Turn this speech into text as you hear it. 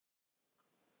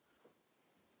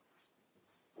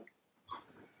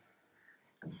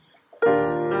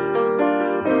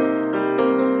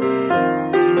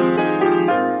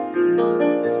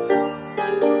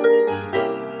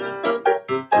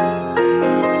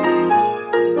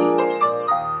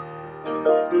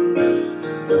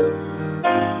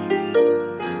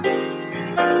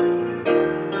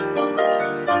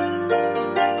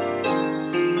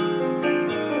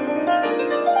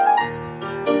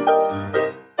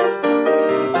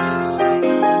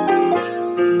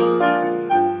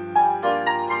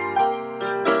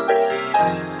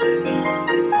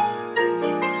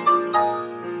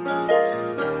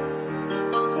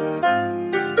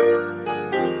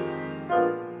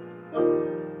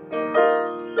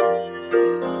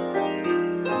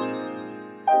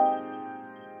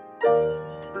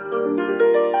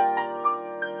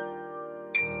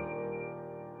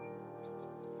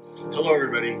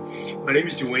My name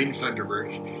is Duane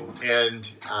Funderburk,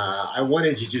 and I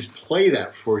wanted to just play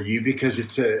that for you because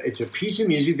it's a piece of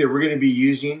music that we're going to be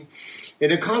using in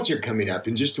a concert coming up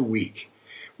in just a week.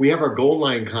 We have our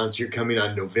Goldline concert coming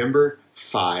on November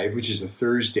 5, which is a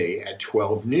Thursday at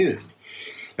 12 noon.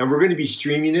 And we're going to be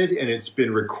streaming it, and it's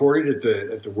been recorded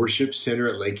at the Worship Center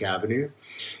at Lake Avenue.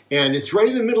 And it's right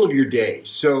in the middle of your day.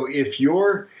 So if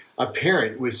you're a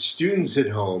parent with students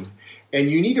at home and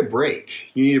you need a break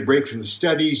from the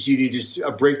studies, you need just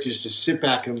a break just to sit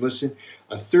back and listen,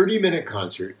 a 30-minute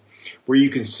concert where you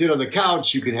can sit on the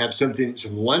couch, you can have some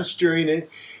lunch during it,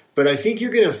 but I think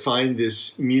you're going to find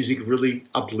this music really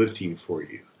uplifting for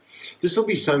you. This will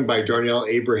be sung by Darnell,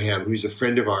 who's a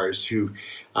friend of ours who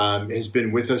has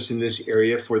been with us in this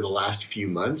area for the last few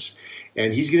months.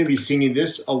 And he's going to be singing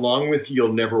this along with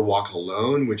You'll Never Walk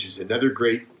Alone, which is another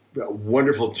great,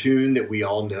 wonderful tune that we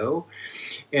all know.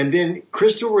 And then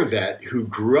Rivette, who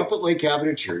grew up at Lake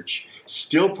Avenue Church,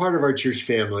 still part of our church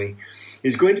family,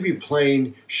 is going to be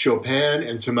playing Chopin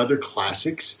and some other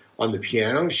classics on the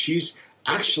piano. She's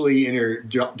actually in her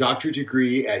doctorate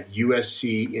degree at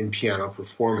USC in piano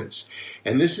performance.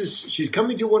 And she's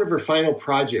coming to one of her final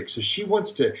projects, so she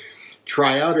wants to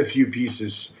try out a few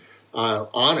pieces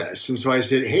on us. And so I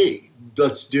said, hey,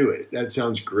 let's do it. That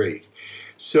sounds great.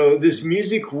 So this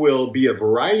music will be a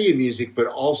variety of music, but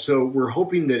also we're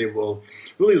hoping that it will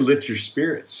really lift your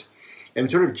spirits and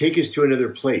sort of take us to another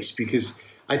place, because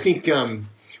I think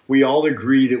we all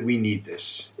agree that we need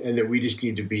this and that we just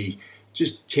need to be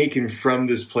just taken from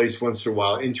this place once in a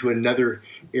while into another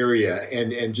area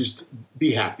and just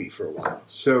be happy for a while.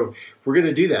 So we're going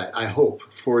to do that, I hope,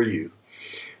 for you.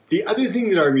 The other thing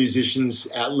that our musicians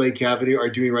at Lake Avenue are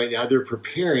doing right now, they're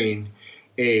preparing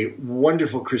a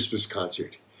wonderful Christmas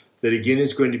concert that again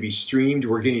is going to be streamed.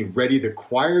 We're getting ready. The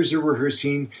choirs are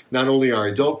rehearsing, not only our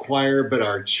adult choir, but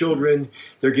our children.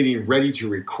 They're getting ready to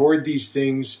record these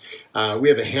things. We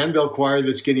have a handbell choir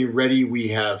that's getting ready. We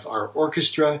have our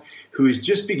orchestra who is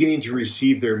just beginning to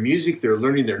receive their music. They're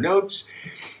learning their notes.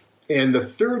 And the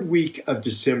third week of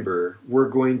December, we're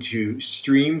going to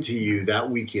stream to you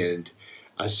that weekend,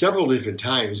 several different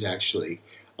times actually,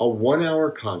 a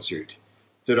 1-hour concert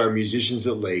that our musicians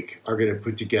at Lake are going to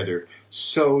put together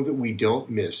so that we don't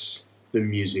miss the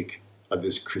music of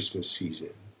this Christmas season.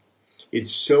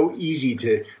 It's so easy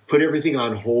to put everything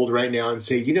on hold right now and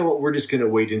say, you know what, we're just going to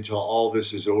wait until all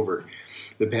this is over.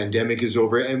 The pandemic is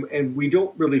over, and we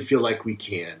don't really feel like we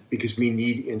can, because we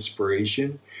need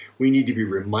inspiration. We need to be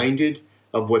reminded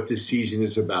of what this season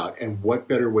is about, and what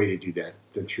better way to do that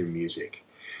than through music.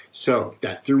 So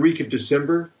that third week of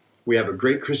December, we have a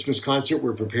great Christmas concert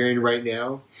we're preparing right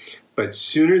now. But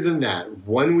sooner than that,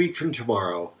 1 week from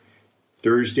tomorrow,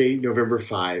 Thursday, November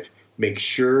 5, make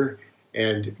sure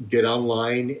and get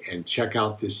online and check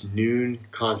out this noon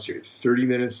concert, 30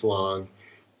 minutes long.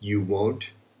 You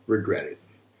won't regret it.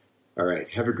 All right,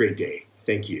 have a great day.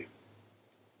 Thank you.